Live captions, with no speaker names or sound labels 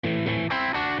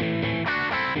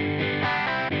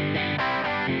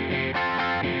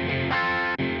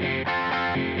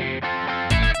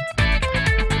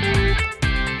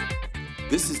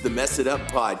the Mess It Up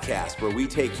podcast, where we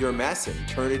take your mess and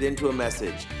turn it into a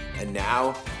message. And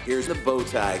now, here's the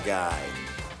Bowtie Guy.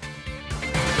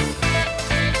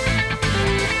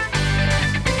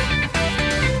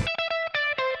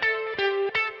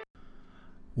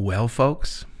 Well,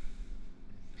 folks,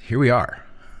 here we are.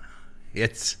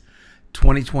 It's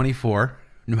 2024,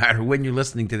 no matter when you're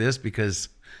listening to this, because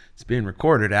it's being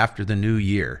recorded after the new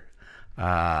year.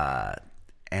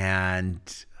 And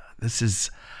this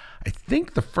is, I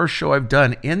think, the first show I've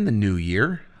done in the new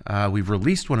year. We've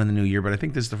released one in the new year, but I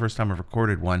think this is the first time I've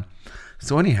recorded one.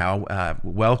 So anyhow,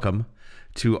 welcome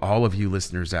to all of you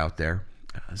listeners out there.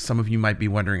 Some of you might be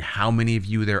wondering how many of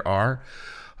you there are.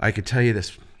 I could tell you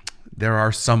this. There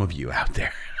are some of you out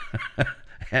there.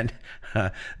 And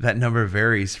that number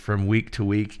varies from week to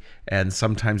week, and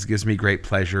sometimes gives me great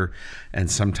pleasure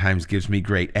and sometimes gives me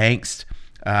great angst.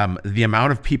 The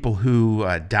amount of people who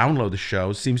download the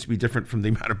show seems to be different from the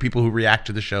amount of people who react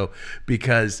to the show,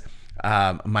 because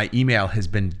my email has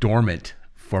been dormant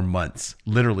for months.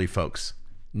 Literally, folks,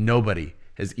 nobody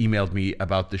has emailed me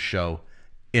about the show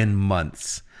in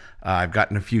months. I've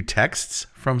gotten a few texts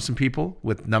from some people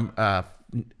with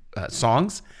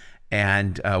songs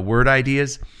and word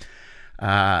ideas.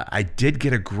 I did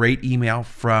get a great email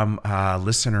from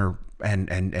listener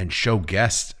and show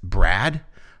guest Brad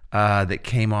that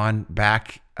came on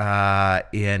back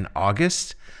in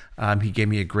August. He gave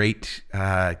me a great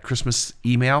Christmas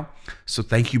email. So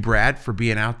thank you, Brad, for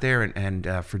being out there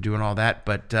and for doing all that.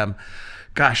 But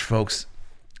gosh, folks,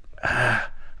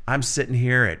 I'm sitting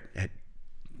here at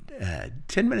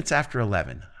 10 minutes after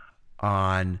 11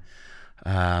 on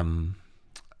a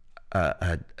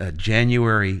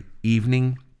January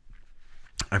evening.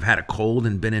 I've had a cold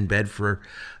and been in bed for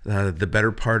the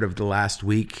better part of the last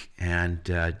week, and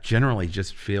generally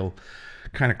just feel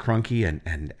kind of crunky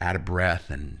and out of breath.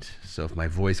 And so if my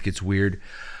voice gets weird,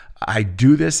 I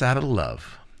do this out of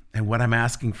love. And what I'm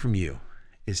asking from you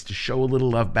is to show a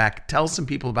little love back. Tell some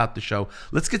people about the show.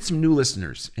 Let's get some new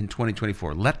listeners in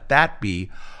 2024. Let that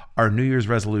be our New Year's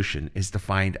resolution, is to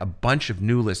find a bunch of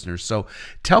new listeners. So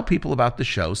tell people about the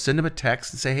show. Send them a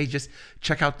text and say, hey, just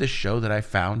check out this show that I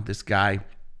found, this guy,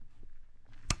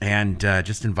 and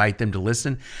just invite them to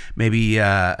listen. Maybe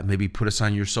put us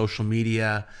on your social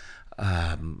media.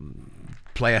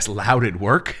 Play us loud at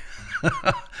work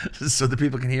so that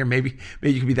people can hear. Maybe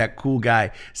you can be that cool guy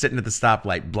sitting at the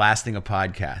stoplight blasting a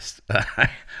podcast.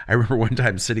 I remember one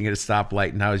time sitting at a stoplight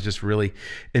and I was just really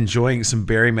enjoying some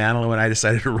Barry Manilow, and I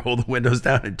decided to roll the windows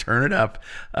down and turn it up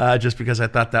just because I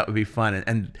thought that would be fun.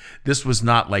 And this was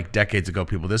not like decades ago,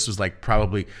 people. This was like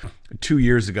probably 2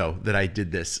 years ago that I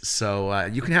did this. So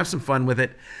you can have some fun with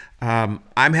it. I'm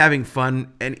having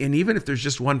fun. And even if there's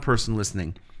just one person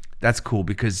listening, that's cool,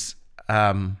 because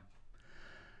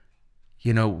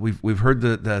we've heard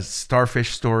the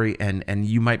starfish story, and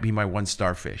you might be my one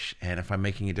starfish. And if I'm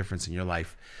making a difference in your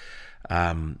life,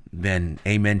 then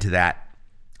amen to that.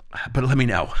 But let me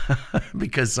know,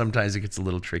 because sometimes it gets a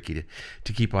little tricky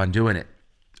to keep on doing it.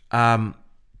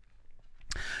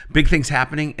 Big things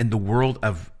happening in the world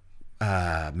of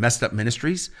Messed Up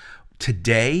Ministries.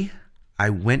 Today,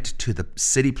 I went to the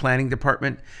city planning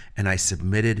department and I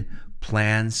submitted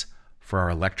plans for our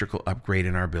electrical upgrade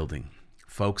in our building.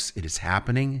 Folks, it is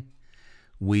happening.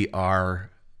 We are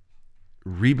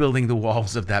rebuilding the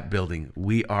walls of that building.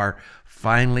 We are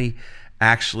finally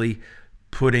actually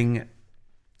putting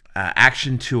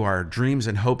action to our dreams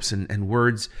and hopes and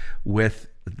words with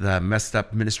the Messed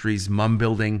Up Ministries Mum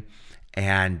building,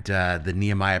 and the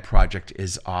Nehemiah project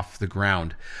is off the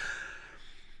ground.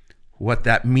 What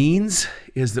that means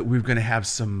is that we're going to have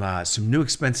some new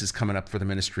expenses coming up for the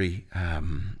ministry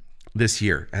this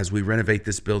year as we renovate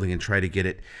this building and try to get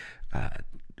it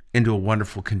into a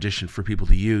wonderful condition for people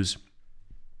to use.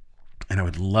 And I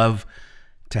would love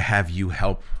to have you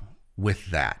help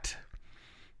with that.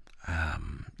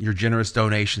 Your generous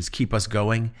donations keep us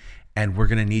going, and we're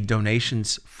going to need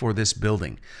donations for this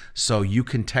building. So you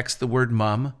can text the word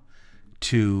MUM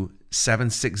to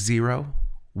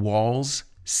 760-WALLS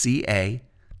CA,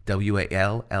 WALLSCA,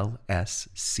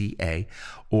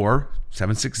 or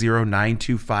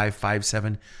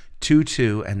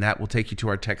 760-925-5722, and that will take you to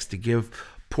our text to give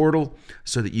portal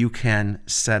so that you can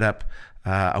set up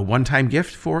a one-time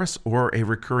gift for us or a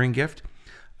recurring gift.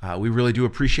 We really do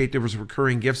appreciate those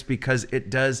recurring gifts, because it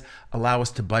does allow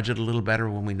us to budget a little better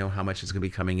when we know how much is going to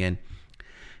be coming in.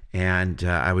 And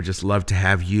I would just love to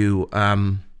have you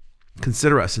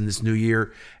consider us in this new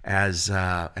year as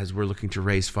we're looking to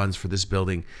raise funds for this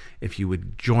building. If you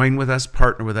would join with us,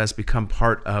 partner with us, become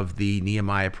part of the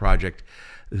Nehemiah project,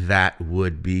 that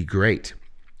would be great.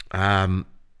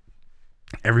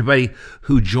 Everybody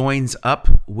who joins up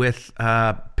with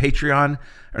Patreon,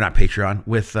 or not Patreon,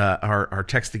 with our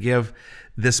text to give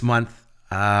this month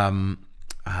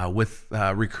with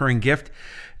recurring gift,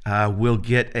 will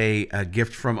get a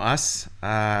gift from us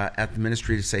at the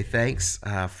ministry to say thanks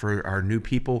for our new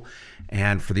people.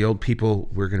 And for the old people,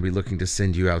 we're going to be looking to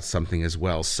send you out something as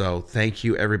well. So thank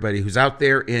you, everybody who's out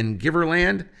there in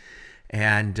Giverland.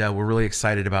 And we're really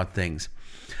excited about things.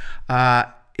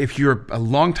 If you're a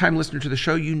longtime listener to the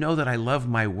show, you know that I love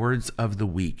my words of the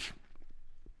week.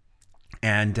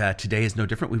 And today is no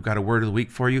different. We've got a word of the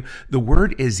week for you. The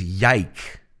word is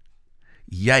yike.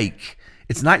 Yike.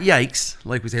 It's not yikes,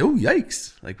 like we say, oh,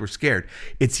 yikes, like we're scared.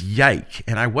 It's yike.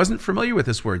 And I wasn't familiar with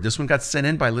this word. This one got sent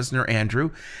in by listener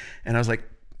Andrew. And I was like,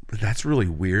 that's really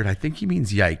weird. I think he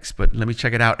means yikes, but let me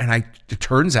check it out. And it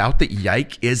turns out that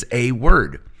yike is a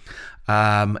word.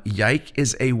 Yike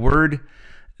is a word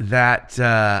it's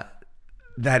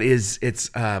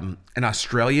an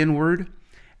Australian word,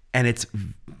 and it's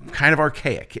kind of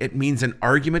archaic. It means an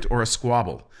argument or a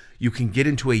squabble. You can get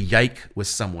into a yike with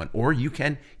someone, or you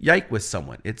can yike with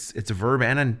someone. It's a verb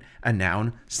and a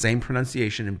noun, same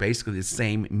pronunciation, and basically the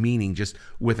same meaning, just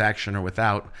with action or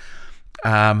without.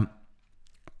 And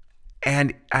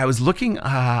I was looking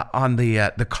on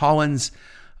the Collins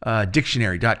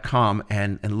dictionary.com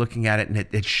and looking at it, and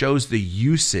it shows the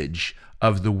usage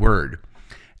of the word.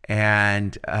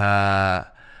 And I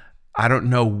don't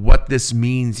know what this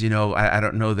means. I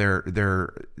don't know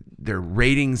their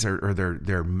ratings or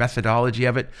their methodology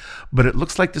of it, but it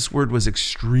looks like this word was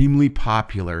extremely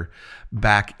popular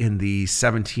back in the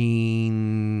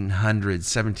 1700s,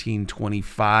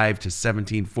 1725 to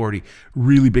 1740,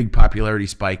 really big popularity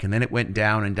spike. And then it went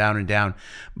down and down and down.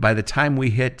 By the time we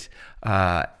hit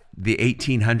the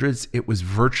 1800s, it was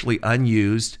virtually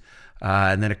unused.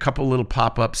 And then a couple little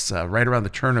pop-ups right around the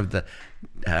turn of the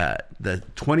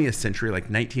 20th century, like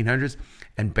 1900s,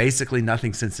 and basically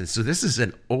nothing since then. So this is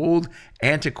an old,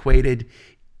 antiquated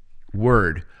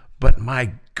word, but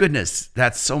my goodness,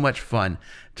 that's so much fun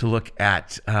to look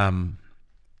at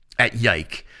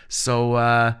Yike.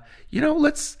 So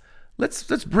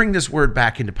let's bring this word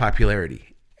back into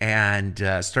popularity and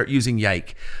start using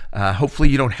Yike. Hopefully,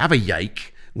 you don't have a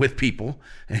Yike with people,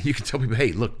 and you can tell people,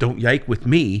 hey, look, don't yike with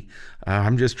me.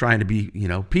 I'm just trying to be,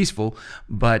 peaceful.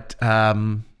 But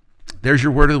there's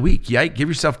your word of the week. Yike. Give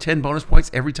yourself 10 bonus points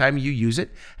every time you use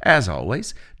it. As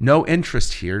always, no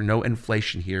interest here, no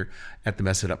inflation here at the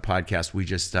Mess It Up podcast. We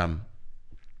just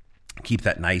keep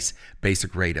that nice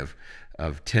basic rate of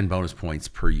 10 bonus points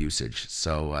per usage.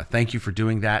 So thank you for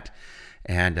doing that,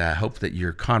 and hope that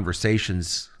your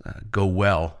conversations go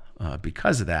well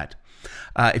because of that.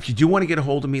 If you do want to get a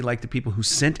hold of me, like the people who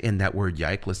sent in that word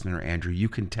yike, listener Andrew, you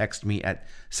can text me at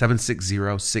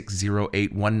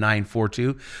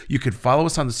 760-608-1942. You can follow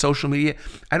us on the social media.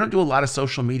 I don't do a lot of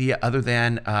social media other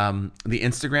than the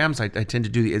Instagrams. I tend to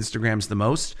do the Instagrams the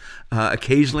most.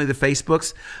 Occasionally the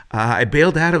Facebooks. I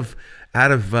bailed out of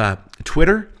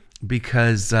Twitter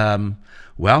because,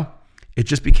 it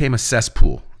just became a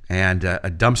cesspool and a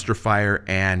dumpster fire,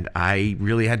 and I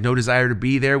really had no desire to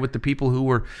be there with the people who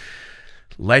were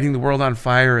lighting the world on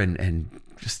fire and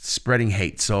just spreading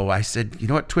hate. So I said, you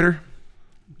know what, Twitter,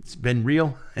 it's been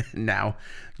real. Now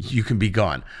you can be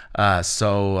gone.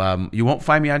 So you won't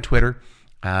find me on Twitter,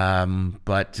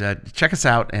 but check us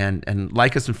out and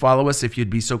like us and follow us if you'd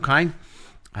be so kind.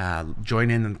 Join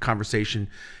in the conversation,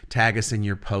 tag us in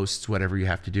your posts, whatever you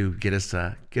have to do. Get us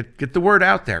get the word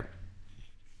out there.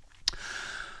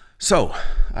 So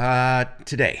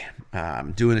today,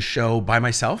 I'm doing a show by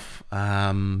myself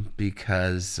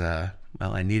because, I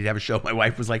needed to have a show. My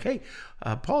wife was like, hey,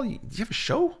 Paul, do you have a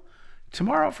show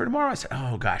tomorrow? I said,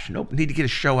 oh, gosh, nope, need to get a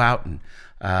show out. And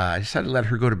I just had to let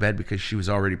her go to bed because she was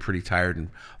already pretty tired. And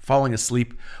falling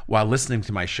asleep while listening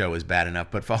to my show is bad enough,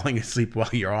 but falling asleep while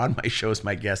you're on my show as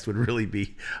my guest would really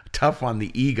be tough on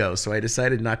the ego. So I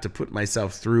decided not to put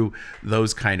myself through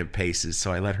those kind of paces.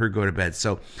 So I let her go to bed.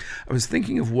 So I was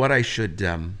thinking of what I should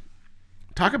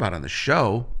talk about on the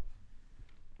show.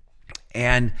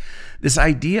 And this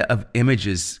idea of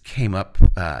images came up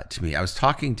to me. I was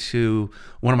talking to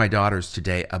one of my daughters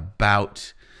today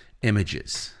about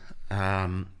images.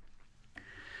 They've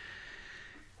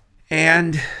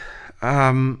been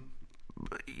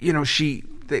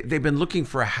looking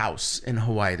for a house in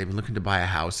Hawaii. They've been looking to buy a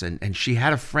house, and she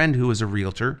had a friend who was a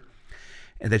realtor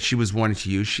and that she was wanting to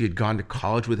use. She had gone to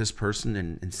college with this person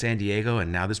in San Diego,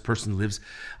 and now this person lives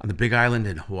on the Big Island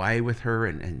in Hawaii with her.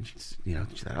 And she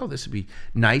thought, oh, this would be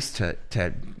nice to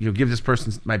give this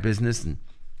person my business. And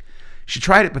she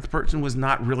tried it, but the person was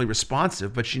not really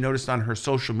responsive. But she noticed on her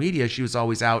social media, she was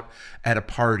always out at a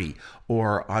party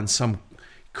or on some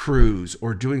cruise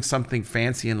or doing something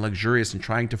fancy and luxurious and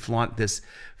trying to flaunt this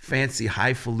fancy,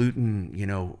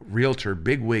 highfalutin, realtor,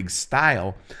 bigwig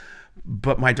style.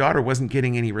 But my daughter wasn't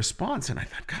getting any response. And I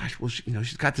thought, gosh, well,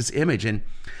 she's got this image. And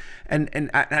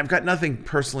I've got nothing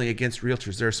personally against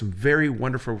realtors. There are some very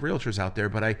wonderful realtors out there,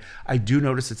 but I do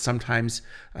notice that sometimes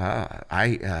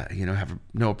I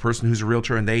know a person who's a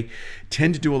realtor, and they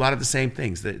tend to do a lot of the same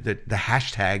things. The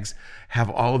hashtags have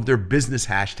all of their business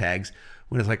hashtags.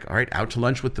 When it's like, all right, out to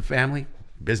lunch with the family,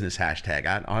 business hashtag.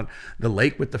 Out on the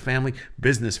lake with the family,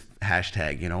 business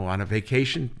hashtag. On a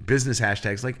vacation, business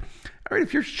hashtags. Like, all right,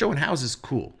 if you're showing houses,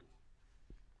 cool.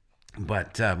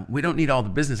 But we don't need all the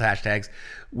business hashtags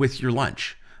with your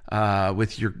lunch,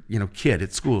 with your kid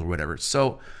at school or whatever.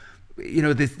 So,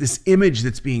 this image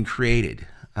that's being created.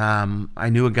 I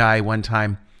knew a guy one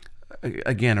time,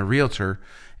 again, a realtor,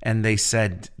 and they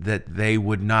said that they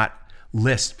would not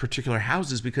list particular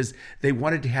houses because they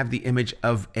wanted to have the image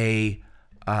of a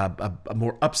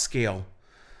more upscale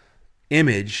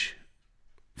image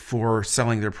for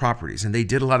selling their properties. And they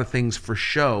did a lot of things for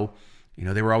show.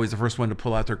 They were always the first one to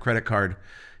pull out their credit card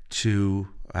to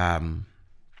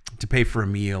pay for a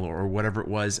meal or whatever it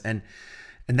was. And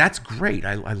that's great.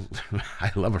 I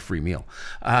love a free meal.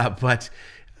 But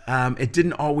it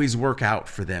didn't always work out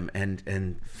for them.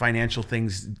 And financial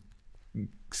things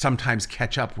sometimes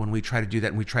catch up when we try to do that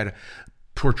and we try to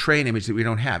portray an image that we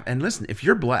don't have. And listen, if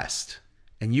you're blessed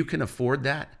and you can afford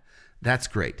that, that's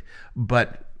great.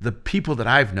 But the people that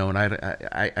I've known,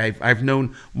 I've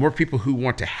known more people who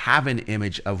want to have an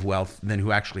image of wealth than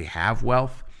who actually have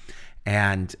wealth.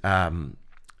 And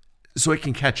so it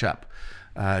can catch up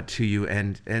to you.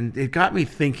 And it got me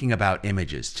thinking about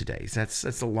images today.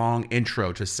 That's a long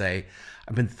intro to say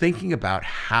I've been thinking about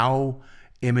how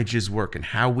images work and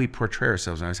how we portray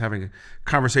ourselves. And I was having a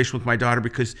conversation with my daughter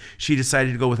because she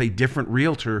decided to go with a different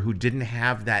realtor who didn't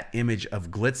have that image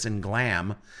of glitz and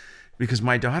glam, because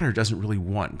my daughter doesn't really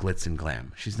want glitz and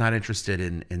glam. She's not interested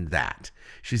in that.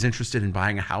 She's interested in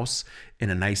buying a house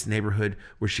in a nice neighborhood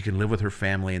where she can live with her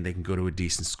family and they can go to a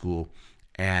decent school,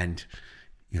 and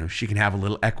she can have a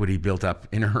little equity built up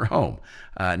in her home,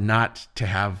 not to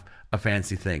have a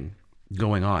fancy thing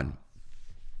going on.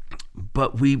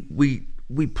 But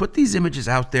we put these images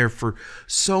out there for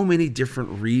so many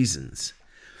different reasons.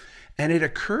 And it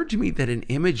occurred to me that an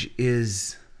image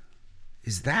is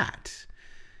that.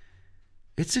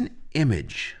 It's an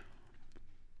image.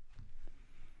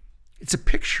 It's a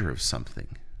picture of something.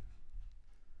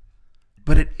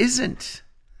 But it isn't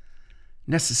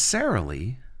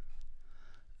necessarily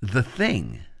the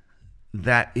thing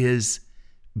that is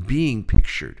being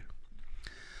pictured.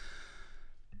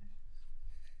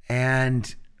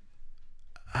 And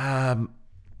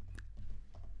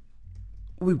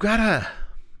we've got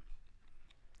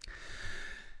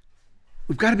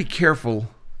to be careful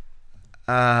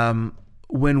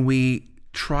when we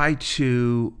try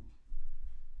to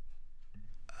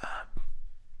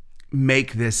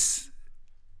make this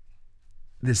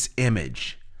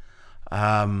image.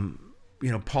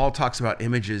 Paul talks about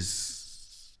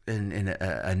images in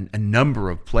a number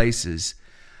of places.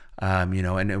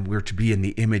 And we're to be in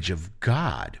the image of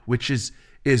God, which is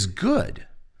good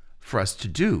for us to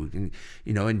do.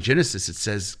 In Genesis, it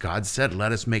says, God said,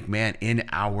 let us make man in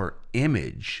our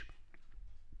image.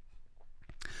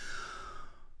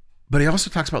 But he also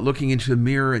talks about looking into a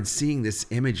mirror and seeing this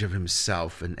image of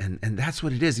himself. And that's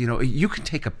what it is. You can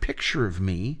take a picture of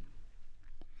me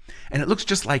and it looks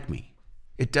just like me.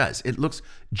 It does. It looks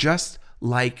just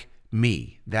like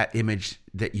me, that image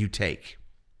that you take.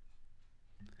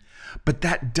 But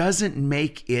that doesn't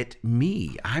make it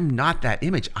me. I'm not that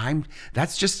image.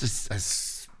 That's just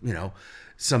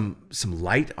some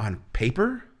light on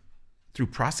paper through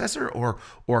processor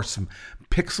or some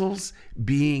pixels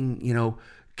being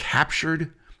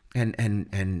captured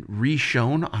and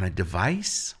re-shown on a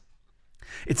device.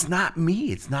 It's not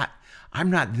me. I'm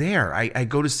not there. I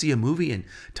go to see a movie and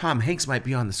Tom Hanks might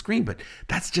be on the screen, but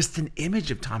that's just an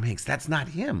image of Tom Hanks. That's not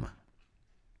him.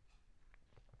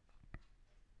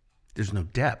 There's no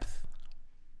depth.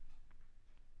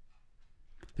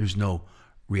 There's no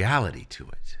reality to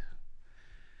it.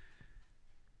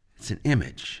 It's an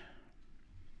image.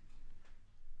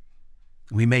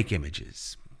 We make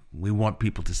images. We want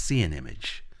people to see an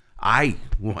image. I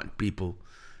want people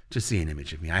to see an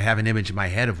image of me. I have an image in my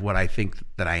head of what I think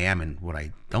that I am and what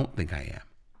I don't think I am.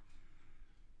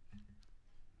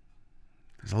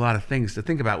 There's a lot of things to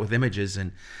think about with images,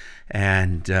 and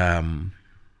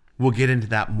we'll get into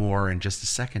that more in just a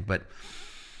second. But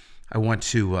I want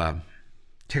to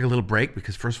take a little break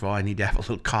because, first of all, I need to have a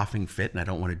little coughing fit, and I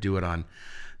don't want to do it on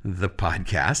the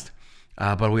podcast.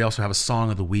 But we also have a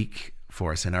song of the week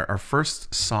for us. And our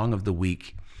first song of the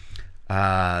week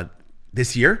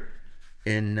this year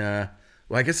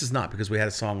well, I guess it's not because we had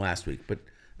a song last week, but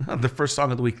the first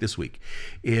song of the week this week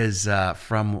is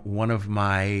from one of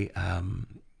my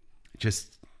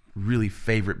just really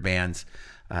favorite bands.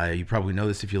 You probably know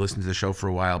this if you listen to the show for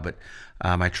a while, but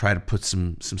I try to put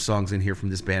some songs in here from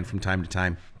this band from time to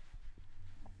time.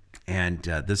 And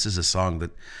this is a song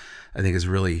that I think is a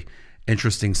really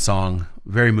interesting song,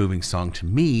 very moving song to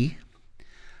me.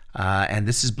 And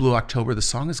this is Blue October. The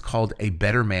song is called A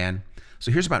Better Man.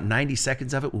 So here's about 90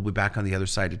 seconds of it. We'll be back on the other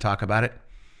side to talk about it.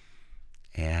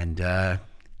 And here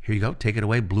you go. Take it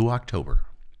away, Blue October.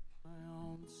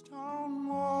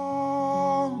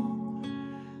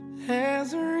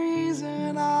 There's a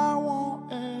reason I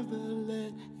won't ever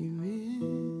let you in.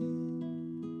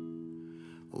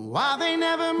 Why they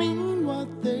never mean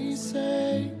what they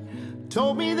say.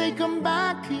 Told me they'd come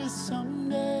back here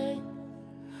someday.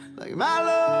 Like my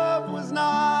love was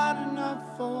not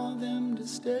enough for them to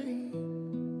stay.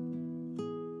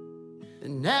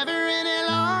 And never any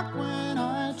luck when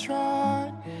I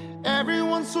tried.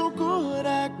 Everyone's so good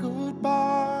at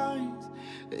goodbyes.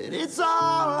 And it's all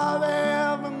I've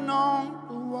ever known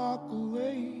to walk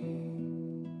away.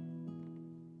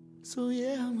 So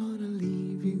yeah, I'm gonna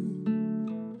leave you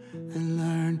and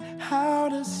learn how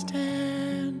to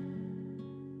stand.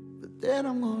 But then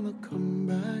I'm gonna come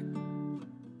back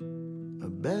a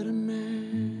better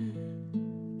man.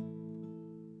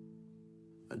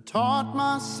 I taught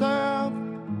myself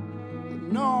that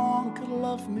no one could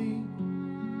love me,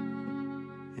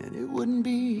 and it wouldn't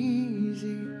be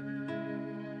easy.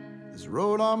 This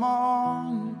road I'm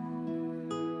on,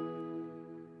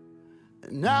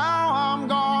 and now I'm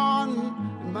gone,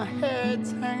 and my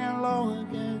head's hanging low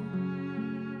again.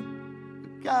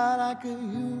 But God, I could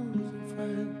use a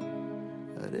friend.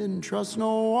 I didn't trust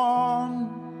no one.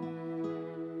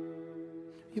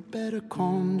 You better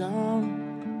calm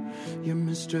down, you're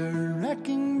Mr.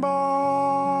 Wrecking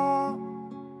Ball.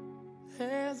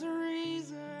 There's a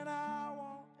reason I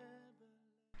won't ever.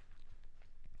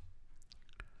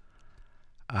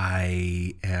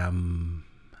 I am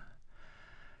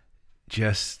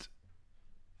just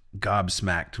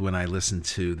gobsmacked when I listen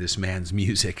to this man's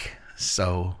music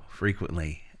so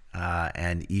frequently.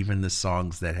 And even the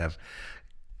songs that have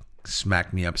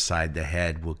smacked me upside the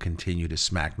head will continue to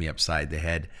smack me upside the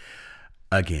head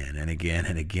again and again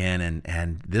and again.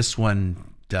 And this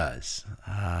one does.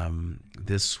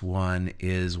 This one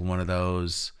is one of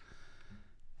those,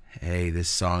 hey, this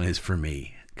song is for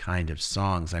me kind of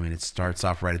songs. I mean, it starts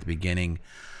off right at the beginning.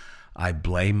 I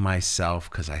blame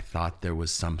myself because I thought there was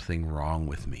something wrong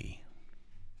with me.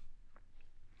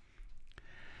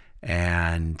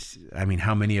 And I mean,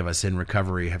 how many of us in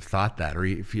recovery have thought that? Or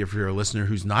if you're a listener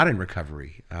who's not in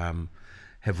recovery,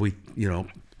 have we,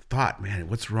 thought, man,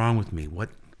 what's wrong with me?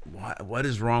 What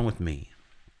is wrong with me?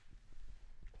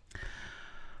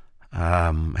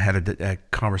 I had a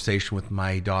conversation with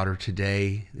my daughter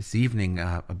this evening,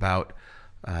 about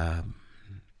an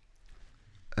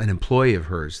employee of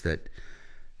hers that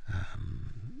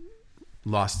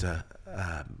lost a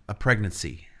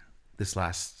pregnancy this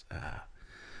last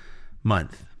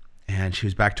month, and she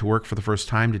was back to work for the first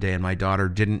time today, and my daughter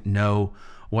didn't know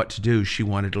what to do. She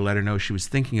wanted to let her know she was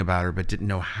thinking about her, but didn't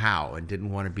know how, and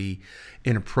didn't want to be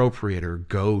inappropriate or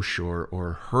gauche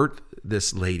or hurt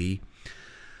this lady,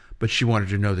 but she wanted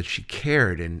to know that she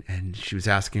cared, and she was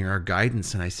asking our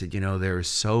guidance, and I said, there is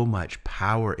so much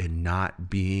power in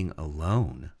not being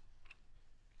alone,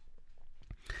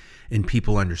 in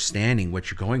people understanding what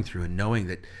you're going through and knowing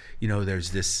that,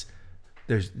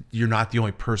 you're not the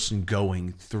only person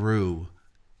going through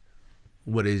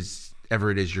whatever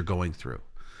it is you're going through.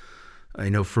 I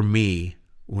know for me,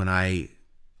 when I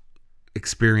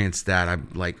experienced that, I'm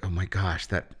like, oh my gosh,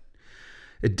 that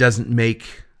it doesn't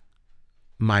make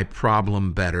my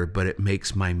problem better, but it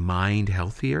makes my mind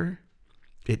healthier.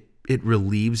 It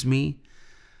relieves me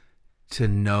to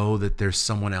know that there's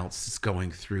someone else that's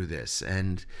going through this.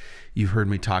 And you've heard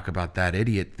me talk about that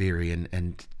idiot theory,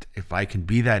 and if I can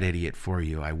be that idiot for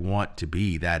you, I want to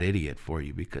be that idiot for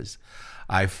you, because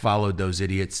I've followed those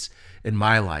idiots in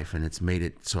my life, and it's made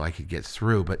it so I could get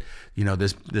through. But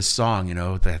this song,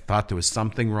 I thought there was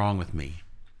something wrong with me,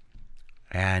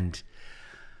 and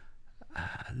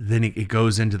then it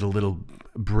goes into the little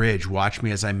bridge. Watch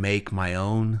me as I make my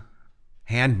own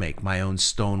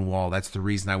stone wall. That's the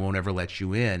reason I won't ever let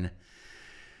you in,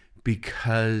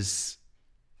 because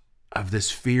of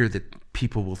this fear that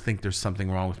people will think there's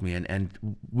something wrong with me.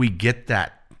 And we get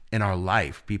that in our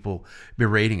life, people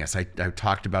berating us. I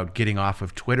talked about getting off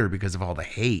of Twitter because of all the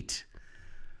hate.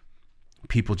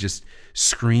 People just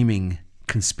screaming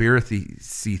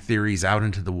conspiracy theories out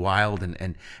into the wild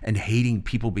and hating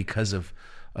people because of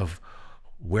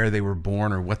where they were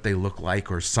born or what they look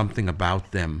like or something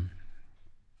about them.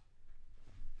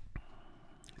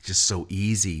 It's just so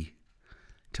easy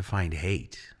to find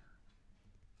hate.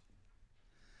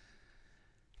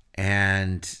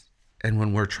 And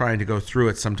when we're trying to go through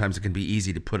it, sometimes it can be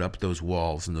easy to put up those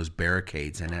walls and those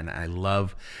barricades. And I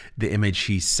love the image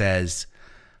he says,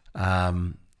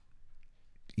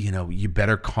 you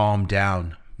better calm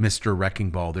down, Mr.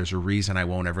 Wrecking Ball. There's a reason I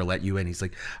won't ever let you in. He's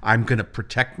like, I'm going to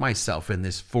protect myself in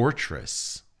this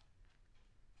fortress.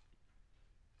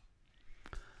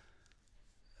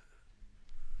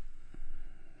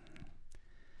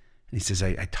 And he says,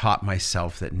 I taught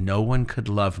myself that no one could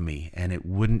love me and it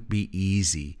wouldn't be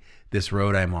easy, this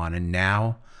road I'm on. And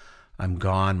now I'm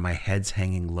gone. My head's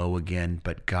hanging low again.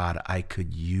 But God, I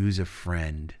could use a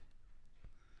friend.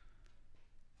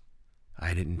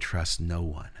 I didn't trust no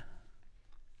one.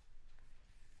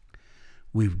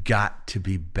 We've got to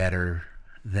be better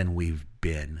than we've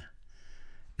been,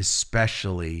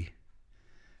 especially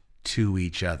to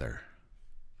each other.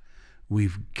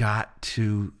 We've got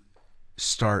to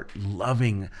start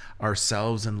loving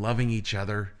ourselves and loving each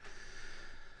other,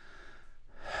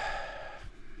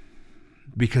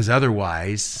 because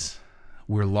otherwise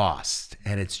we're lost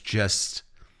and it's just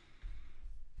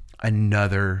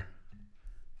another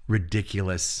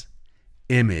ridiculous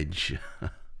image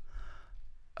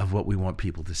of what we want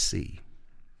people to see.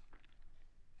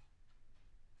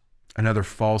 Another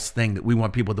false thing that we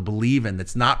want people to believe in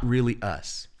that's not really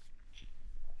us.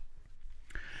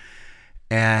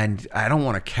 And I don't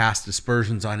want to cast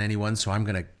aspersions on anyone, so I'm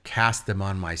going to cast them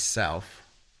on myself.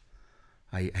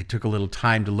 I took a little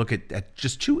time to look at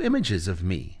just two images of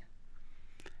me.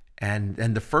 And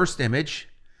the first image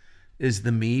is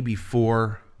the me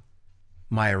before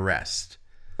my arrest.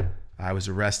 I was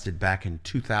arrested back in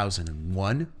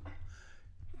 2001,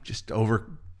 just over,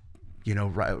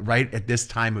 right at this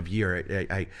time of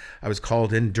year. I was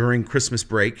called in during Christmas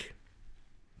break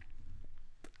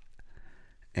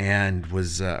and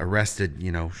was arrested,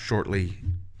 shortly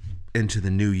into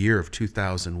the new year of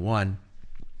 2001.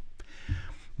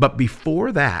 But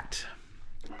before that,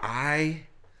 I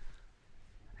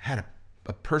had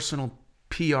a personal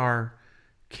PR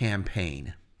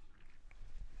campaign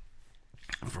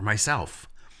for myself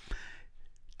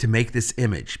to make this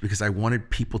image because I wanted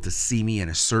people to see me in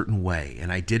a certain way.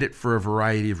 And I did it for a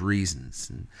variety of reasons.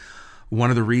 And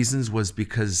one of the reasons was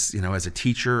because, as a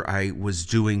teacher, I was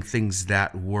doing things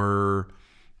that were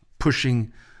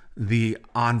pushing the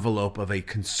envelope of a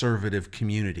conservative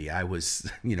community. I was,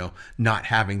 not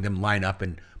having them line up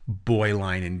in boy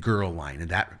line and girl line. And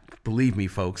that, believe me,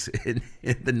 folks, in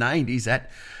the 90s,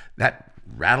 that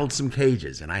rattled some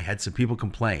cages, and I had some people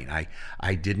complain.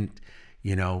 I didn't,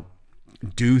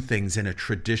 do things in a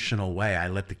traditional way. I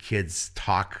let the kids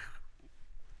talk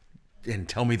and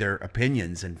tell me their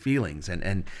opinions and feelings,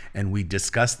 and we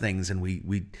discussed things, and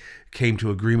we came to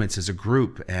agreements as a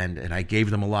group, and I gave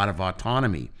them a lot of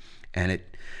autonomy, and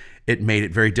it made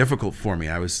it very difficult for me.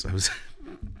 I was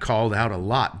called out a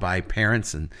lot by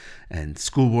parents and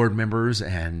school board members,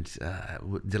 and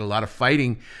did a lot of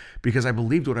fighting because I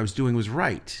believed what I was doing was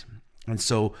right. And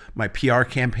so my PR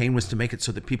campaign was to make it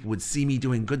so that people would see me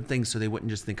doing good things so they wouldn't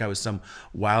just think I was some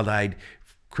wild-eyed,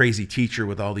 crazy teacher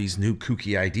with all these new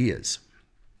kooky ideas.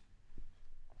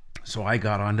 So I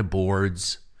got onto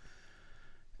boards,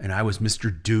 and I was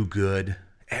Mr. Do-Good.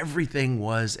 Everything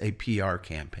was a PR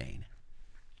campaign.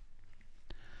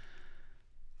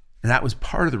 And that was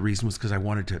part of the reason, was because I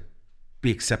wanted to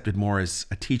be accepted more as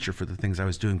a teacher for the things I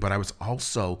was doing. But I was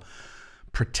also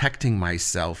protecting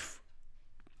myself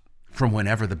from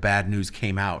whenever the bad news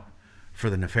came out for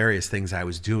the nefarious things I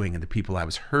was doing and the people I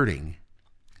was hurting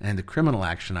and the criminal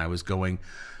action I was going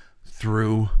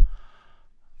through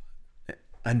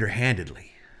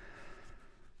underhandedly.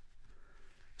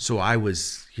 So I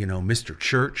was, Mr.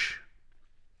 Church,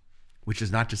 which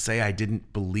is not to say I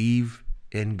didn't believe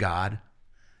in God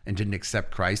and didn't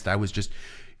accept Christ. I was just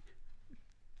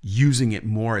using it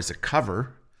more as a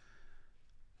cover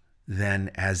than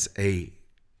as a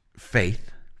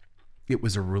faith. It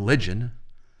was a religion,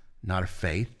 not a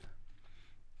faith.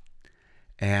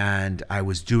 And I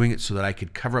was doing it so that I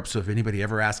could cover up. So if anybody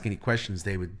ever asked any questions,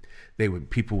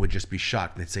 people would just be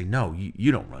shocked. They'd say, "No,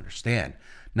 you don't understand.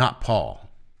 Not Paul."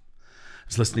 I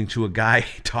was listening to a guy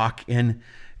talk in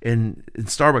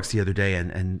Starbucks the other day,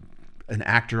 and an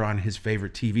actor on his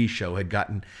favorite TV show had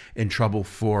gotten in trouble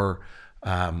for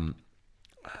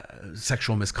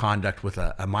sexual misconduct with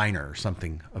a minor or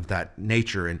something of that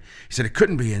nature. And he said it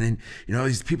couldn't be. And then,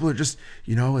 these people are just,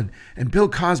 and Bill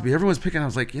Cosby, everyone's picking. I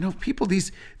was like,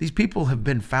 these people have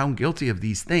been found guilty of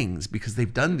these things because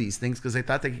they've done these things because they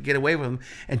thought they could get away with them.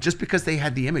 And just because they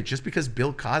had the image, just because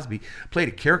Bill Cosby played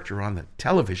a character on the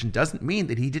television doesn't mean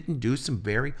that he didn't do some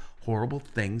very horrible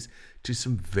things to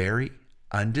some very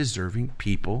undeserving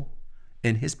people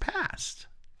in his past.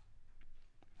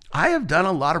 I have done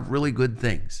a lot of really good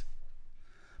things,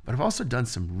 but I've also done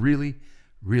some really,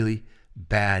 really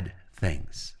bad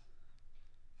things.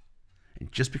 And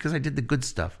just because I did the good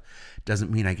stuff doesn't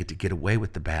mean I get to get away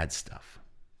with the bad stuff.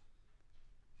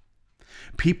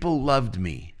 People loved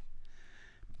me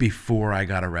before I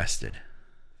got arrested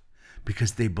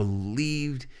because they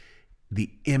believed the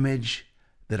image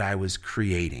that I was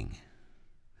creating.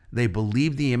 They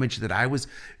believed the image that I was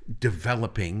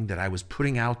developing, that I was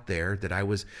putting out there, that I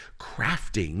was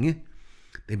crafting.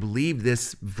 They believed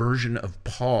this version of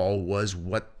Paul was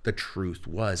what the truth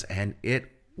was, and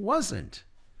it wasn't.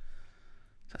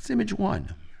 That's image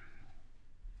one.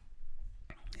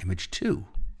 Image two.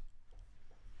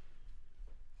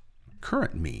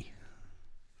 Current me.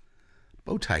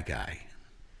 Bowtie guy.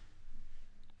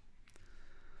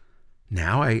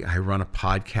 Now I run a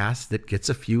podcast that gets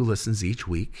a few listens each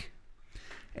week.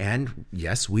 And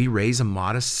yes, we raise a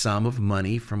modest sum of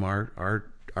money from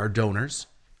our donors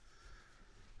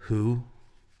who,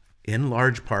 in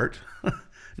large part,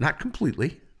 not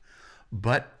completely,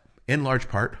 but in large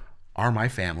part, are my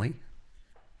family.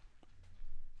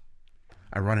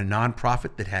 I run a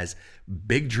nonprofit that has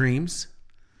big dreams.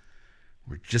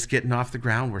 We're just getting off the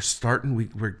ground. We're starting.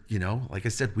 We're like I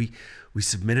said, we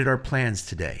submitted our plans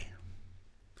today.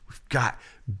 We've got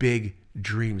big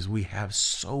dreams. We have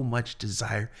so much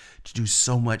desire to do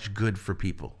so much good for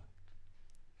people.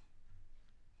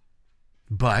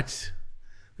 But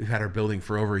we've had our building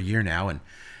for over a year now and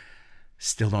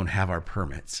still don't have our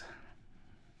permits.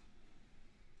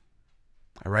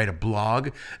 I write a blog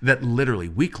that literally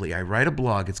weekly, I write a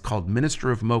blog. It's called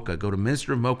Minister of Mocha. Go to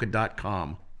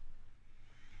ministerofmocha.com.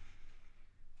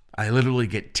 I literally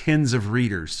get tens of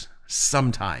readers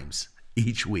sometimes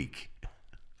each week.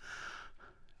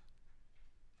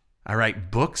 I write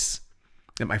books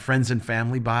that my friends and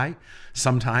family buy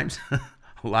sometimes.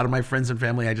 A lot of my friends and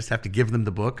family, I just have to give them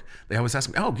the book. They always ask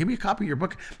me, oh, give me a copy of your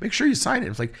book. Make sure you sign it.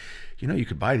 It's like, you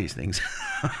could buy these things.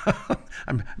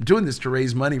 I'm doing this to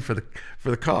raise money for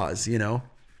the cause,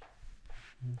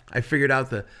 I figured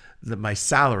out my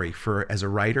salary as a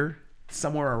writer,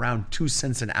 somewhere around 2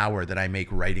 cents an hour that I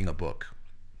make writing a book.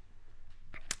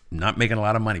 I'm not making a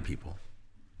lot of money, people.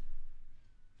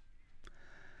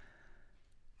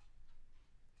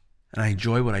 And I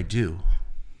enjoy what I do.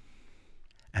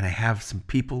 And I have some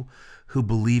people who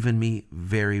believe in me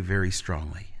very, very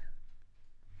strongly.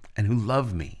 And who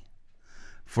love me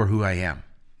for who I am.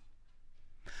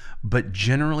 But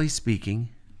generally speaking,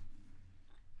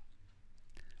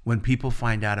 when people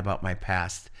find out about my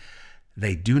past,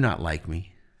 they do not like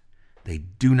me. They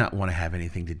do not want to have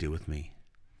anything to do with me.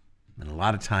 And a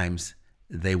lot of times,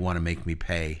 they want to make me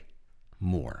pay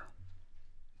more.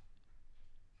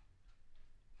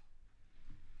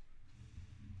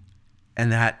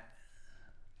 And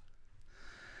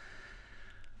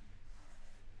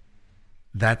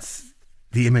that's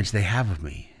the image they have of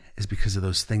me, is because of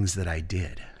those things that I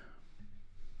did.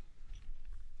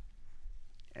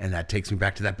 And that takes me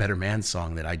back to that Better Man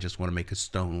song that I just want to make a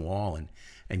stone wall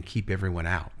and keep everyone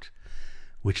out,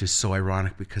 which is so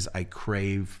ironic because I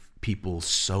crave people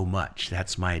so much.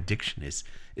 That's my addiction is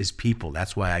people.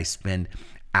 That's why I spend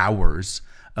hours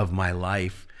of my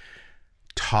life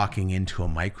talking into a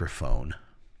microphone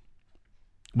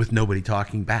with nobody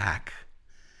talking back,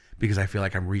 because I feel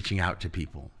like I'm reaching out to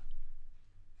people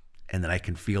and that I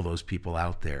can feel those people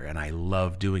out there. And I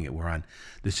love doing it.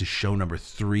 This is show number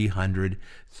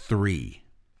 303.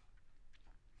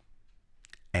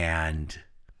 And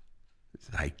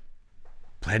I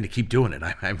plan to keep doing it.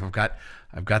 I've got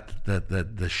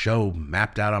the show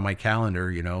mapped out on my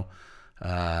calendar,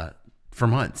 for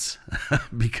months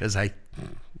because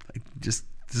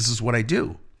this is what I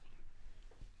do.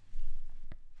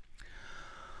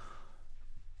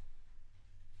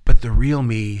 But the real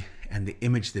me and the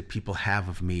image that people have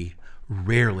of me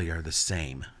rarely are the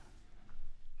same.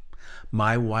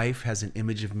 My wife has an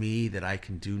image of me that I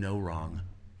can do no wrong.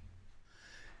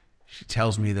 She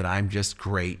tells me that I'm just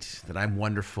great, that I'm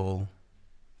wonderful,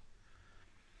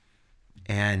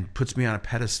 and puts me on a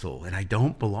pedestal, and I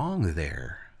don't belong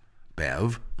there,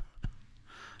 Bev.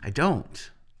 I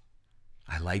don't.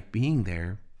 I like being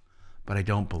there, but I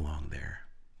don't belong there.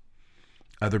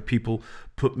 Other people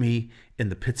put me in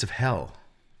the pits of hell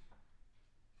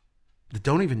that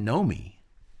don't even know me.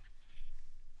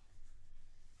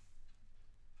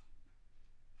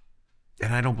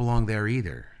 And I don't belong there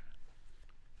either.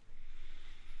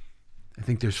 I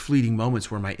think there's fleeting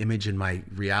moments where my image and my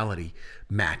reality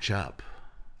match up.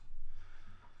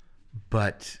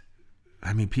 But,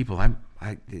 I mean, people,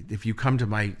 if you come to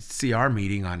my CR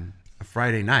meeting on a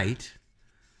Friday night,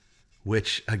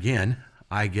 which, again,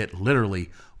 I get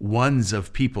literally ones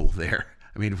of people there.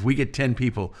 I mean, if we get 10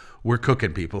 people, we're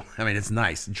cooking, people. I mean, it's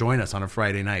nice. Join us on a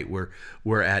Friday night.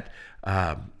 We're at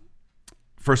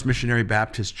First Missionary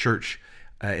Baptist Church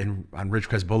on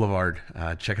Ridgecrest Boulevard.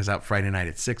 Check us out Friday night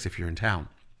at 6 if you're in town.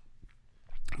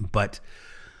 But,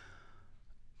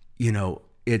 you know,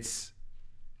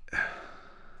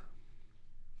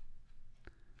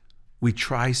 we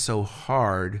try so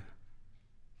hard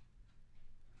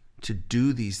to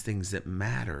do these things that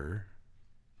matter,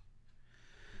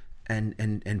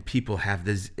 and people have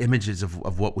these images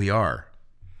of what we are.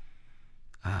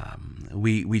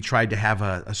 We tried to have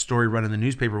a story run in the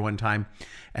newspaper one time,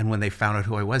 and when they found out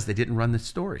who I was, they didn't run the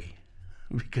story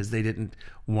because they didn't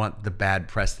want the bad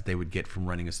press that they would get from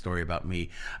running a story about me,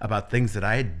 about things that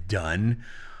I had done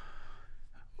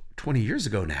 20 years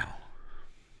ago now,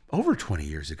 over 20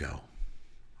 years ago.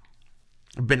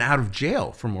 I've been out of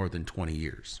jail for more than 20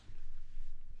 years.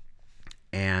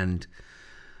 And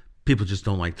people just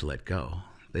don't like to let go.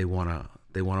 They want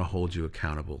to hold you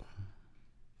accountable.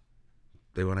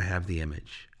 They want to have the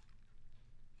image.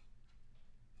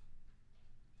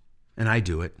 And I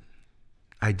do it.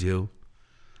 I do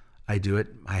it.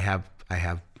 I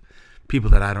have people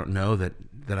that I don't know that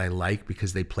I like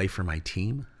because they play for my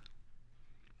team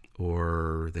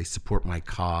or they support my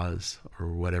cause or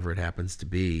whatever it happens to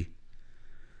be.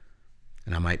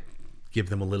 And I might give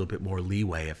them a little bit more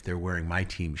leeway if they're wearing my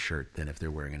team shirt than if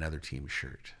they're wearing another team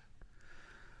shirt.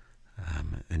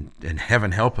 And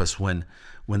heaven help us when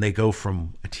they go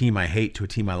from a team I hate to a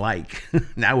team I like.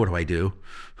 Now what do?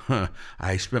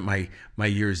 I spent my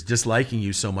years disliking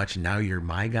you so much, and now you're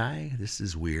my guy? This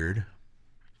is weird.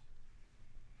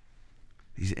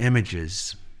 These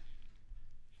images.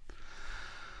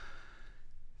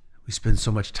 We spend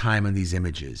so much time on these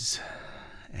images,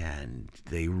 and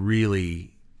they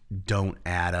really don't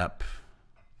add up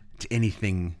to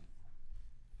anything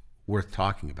worth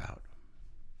talking about.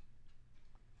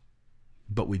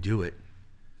 But we do it.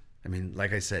 I mean,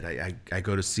 like I said, I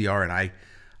go to CR and I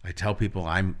tell people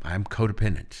I'm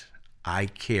codependent. I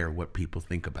care what people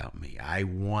think about me. I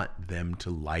want them to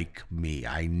like me.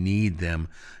 I need them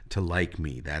to like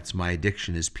me. That's my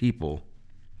addiction, is people.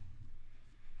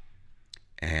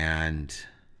 And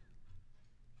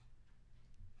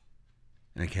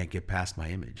I can't get past my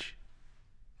image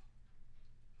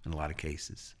in a lot of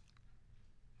cases.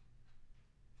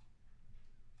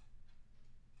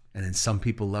 And then some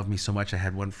people love me so much. I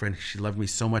had one friend, she loved me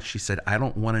so much, she said, I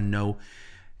don't want to know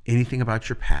anything about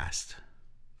your past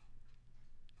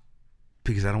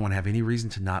because I don't want to have any reason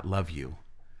to not love you.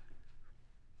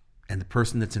 And the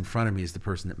person that's in front of me is the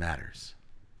person that matters.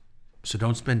 So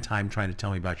don't spend time trying to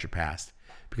tell me about your past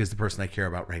because the person I care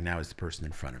about right now is the person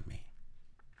in front of me.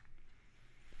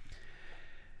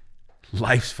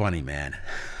 Life's funny, man.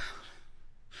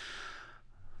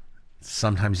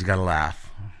 Sometimes you got to laugh.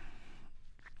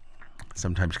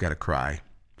 Sometimes you got to cry.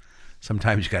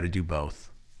 Sometimes you got to do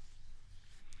both.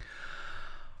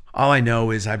 All I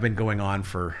know is I've been going on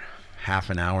for half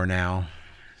an hour now.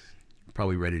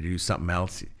 Probably ready to do something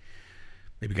else.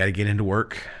 Maybe got to get into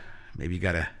work. Maybe you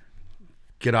got to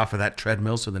get off of that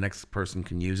treadmill so the next person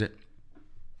can use it.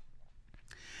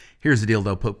 Here's the deal,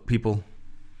 though, people.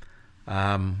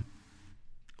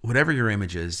 Whatever your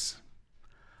image is,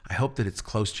 I hope that it's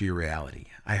close to your reality.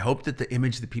 I hope that the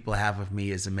image that people have of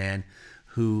me is a man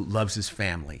who loves his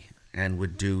family and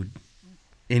would do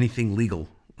anything legal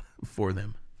for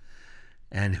them,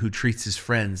 and who treats his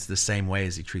friends the same way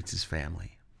as he treats his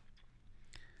family,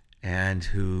 and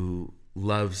who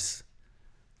loves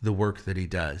the work that he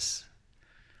does.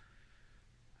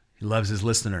 He loves his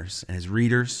listeners and his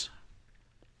readers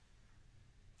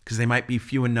because they might be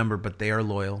few in number, but they are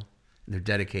loyal and they're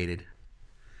dedicated.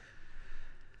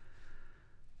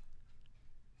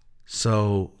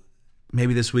 So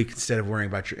maybe this week, instead of worrying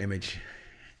about your image,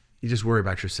 you just worry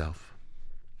about yourself.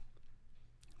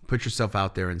 Put yourself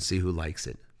out there and see who likes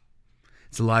it.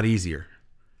 It's a lot easier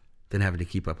than having to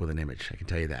keep up with an image. I can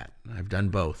tell you that. I've done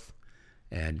both.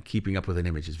 And keeping up with an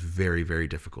image is very, very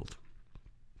difficult.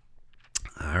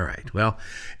 All right. Well,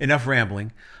 enough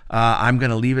rambling. I'm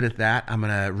going to leave it at that. I'm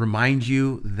going to remind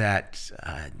you that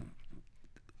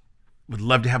Would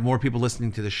love to have more people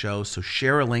listening to the show. So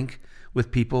share a link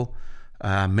with people.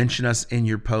 Mention us in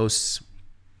your posts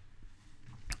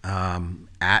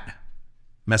at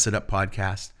Mess It Up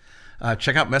Podcast.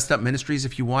 Check out Messed Up Ministries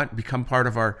if you want. Become part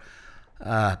of our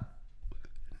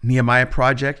Nehemiah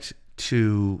project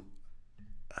to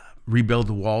rebuild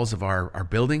the walls of our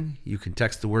building. You can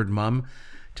text the word MUM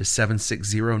to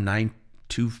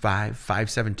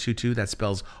 760-925-5722. That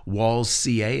spells walls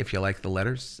CA if you like the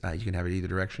letters. You can have it either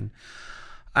direction.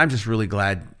 I'm just really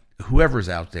glad whoever's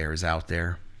out there is out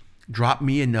there. Drop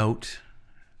me a note,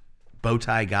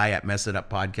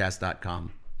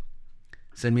 bowtieguy@messituppodcast.com.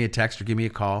 Send me a text or give me a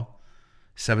call,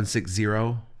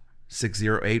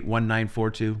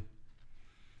 760-608-1942.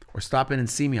 Or stop in and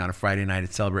see me on a Friday night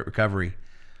at Celebrate Recovery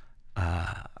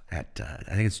at,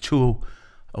 I think it's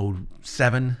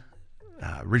 207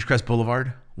 Ridgecrest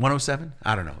Boulevard, 107?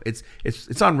 I don't know. It's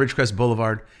on Ridgecrest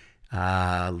Boulevard,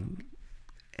 and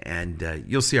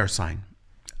you'll see our sign.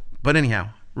 But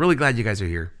anyhow, really glad you guys are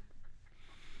here.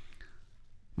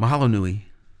 Mahalo nui.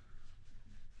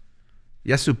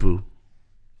 Yasupu.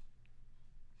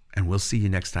 And we'll see you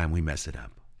next time we mess it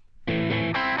up.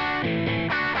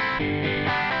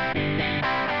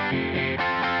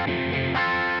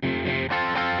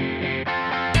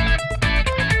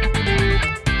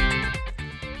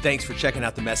 Thanks for checking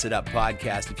out the Mess It Up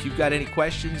podcast. If you've got any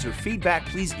questions or feedback,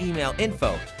 please email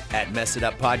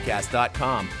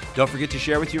info@messituppodcast.com. Don't forget to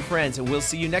share with your friends, and we'll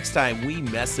see you next time we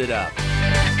mess it up.